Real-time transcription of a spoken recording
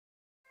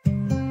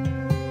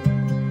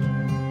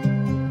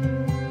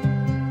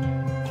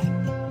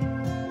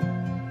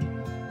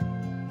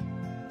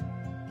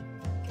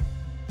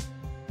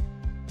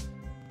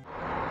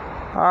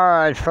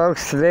Alright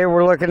folks, today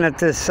we're looking at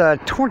this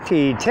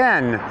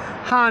 2010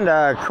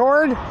 Honda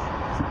Accord.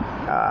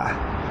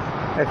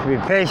 Have to be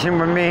patient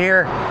with me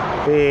here.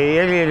 The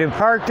idiot who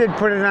parked it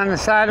put it on the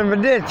side of a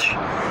ditch.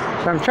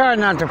 So I'm trying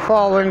not to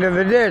fall into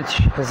the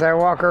ditch as I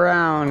walk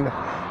around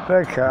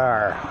the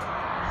car.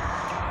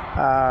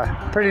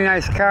 Pretty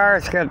nice car.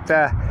 It's got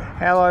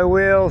alloy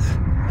wheels.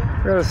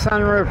 Got a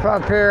sunroof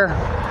up here.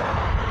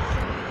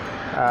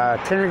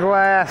 Tinted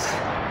glass.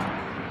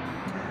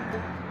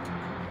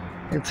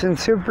 It's in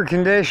super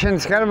condition.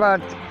 It's got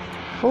about,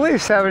 I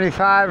believe,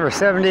 75 or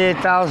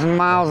 78,000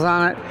 miles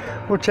on it.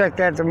 We'll check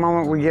that the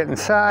moment we get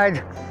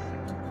inside.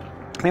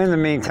 In the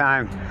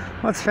meantime,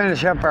 let's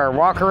finish up our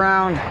walk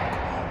around.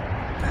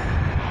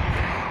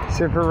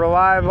 Super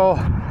reliable,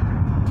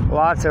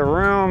 lots of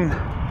room.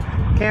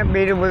 Can't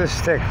beat it with a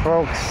stick,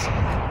 folks.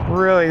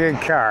 Really good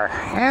car.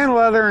 And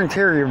leather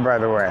interior, by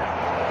the way.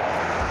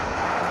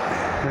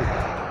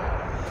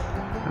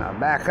 I'll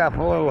back up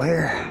a little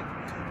here,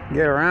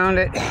 get around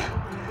it.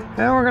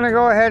 Then we're gonna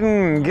go ahead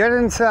and get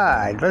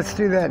inside. Let's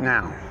do that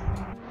now.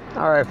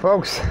 All right,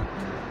 folks,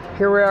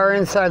 here we are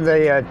inside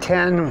the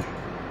 10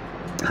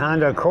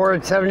 Honda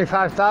Accord,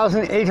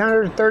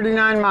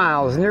 75,839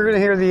 miles. And you're gonna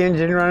hear the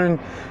engine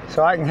running,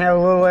 so I can have a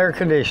little air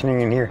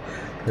conditioning in here,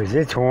 because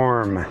it's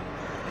warm.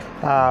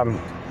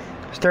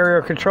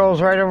 Stereo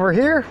controls right over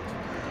here,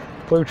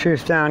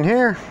 Bluetooth down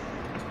here,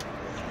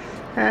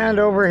 and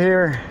over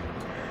here,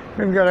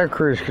 we've got our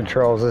cruise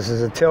controls. This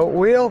is a tilt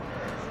wheel.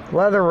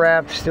 Leather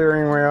wrapped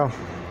steering wheel.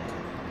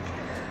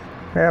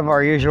 We have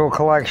our usual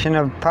collection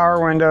of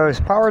power windows,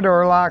 power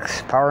door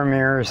locks, power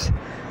mirrors,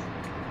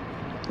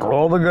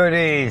 all the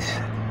goodies.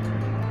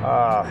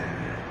 Let's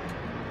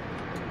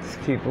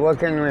keep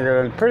looking. We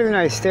got a pretty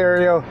nice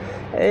stereo,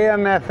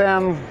 AM,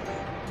 FM,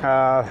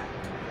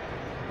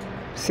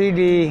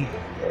 CD,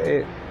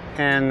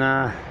 and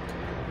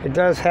it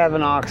does have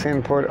an aux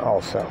input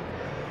also.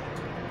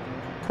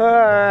 All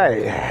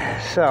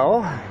right,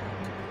 so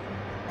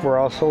we're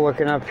also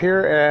looking up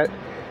here at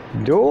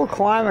dual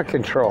climate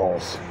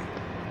controls.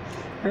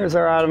 Here's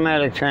our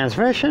automatic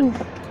transmission.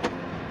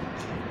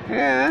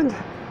 And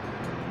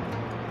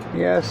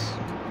yes,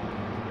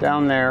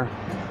 down there,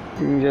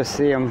 you can just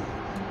see them.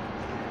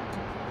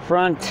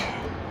 Front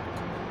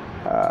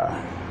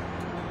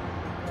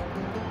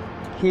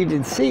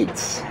heated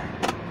seats.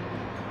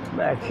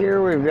 Back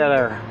here we've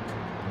got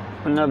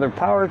another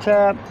power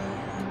tap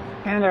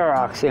and our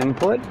aux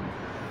input.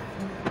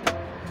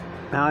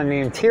 Now in the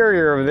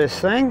interior of this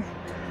thing,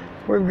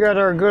 we've got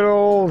our good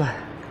old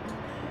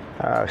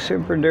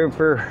super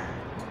duper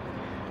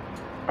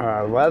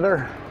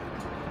leather.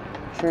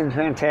 It's in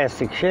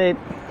fantastic shape.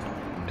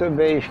 It's a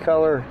beige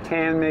color,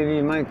 tan maybe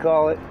you might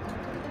call it.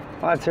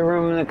 Lots of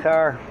room in the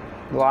car.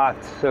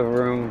 Lots of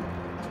room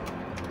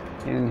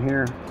in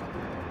here.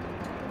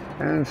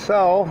 And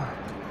so,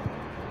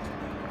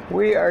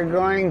 we are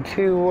going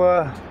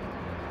to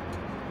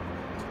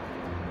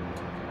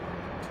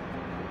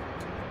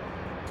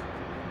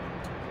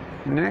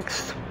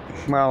next,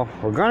 well,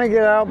 we're going to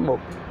get out, but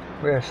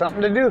we have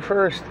something to do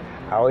first.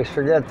 I always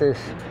forget this.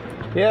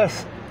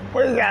 Yes,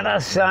 we got a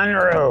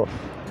sunroof.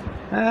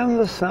 And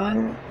the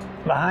sun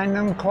behind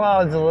them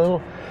clouds a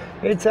little,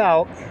 it's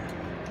out.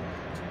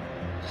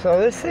 So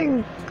this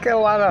thing got a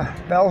lot of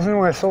bells and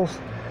whistles.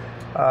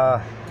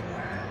 So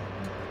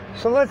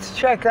let's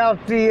check out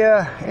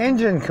the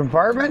engine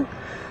compartment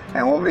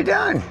and we'll be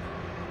done.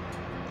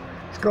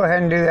 Let's go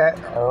ahead and do that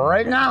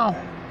right now.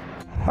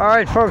 All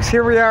right, folks,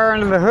 here we are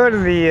under the hood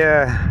of the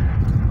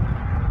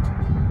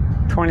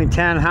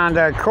 2010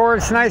 Honda Accord.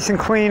 It's nice and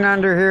clean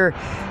under here.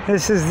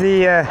 This is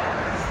the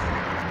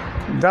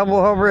double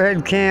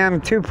overhead cam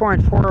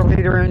 2.4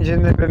 liter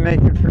engine they've been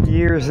making for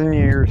years and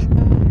years.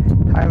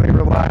 Highly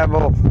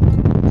reliable.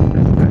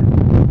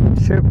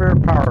 Super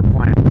power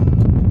plant.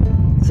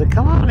 So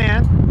come on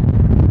in.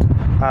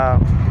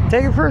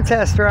 Take it for a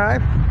test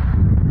drive.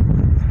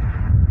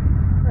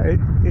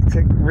 It's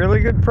a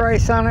really good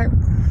price on it.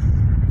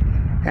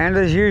 And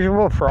as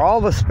usual, for all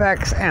the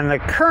specs and the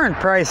current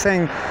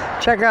pricing,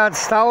 check out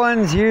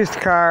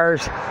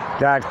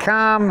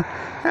Stollen'sUsedCars.com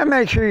and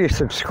make sure you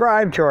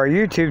subscribe to our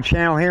YouTube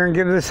channel here and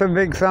give this a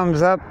big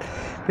thumbs up,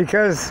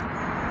 because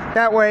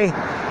that way,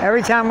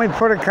 every time we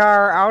put a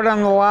car out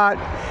on the lot,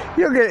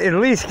 you'll at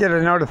least get a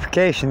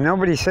notification.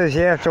 Nobody says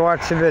you have to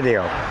watch the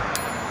video.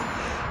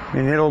 I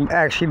mean, it'll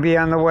actually be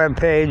on the web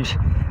page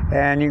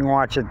and you can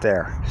watch it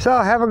there. So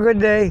have a good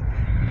day.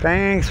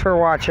 Thanks for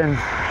watching.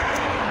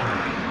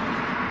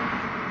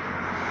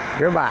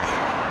 Goodbye.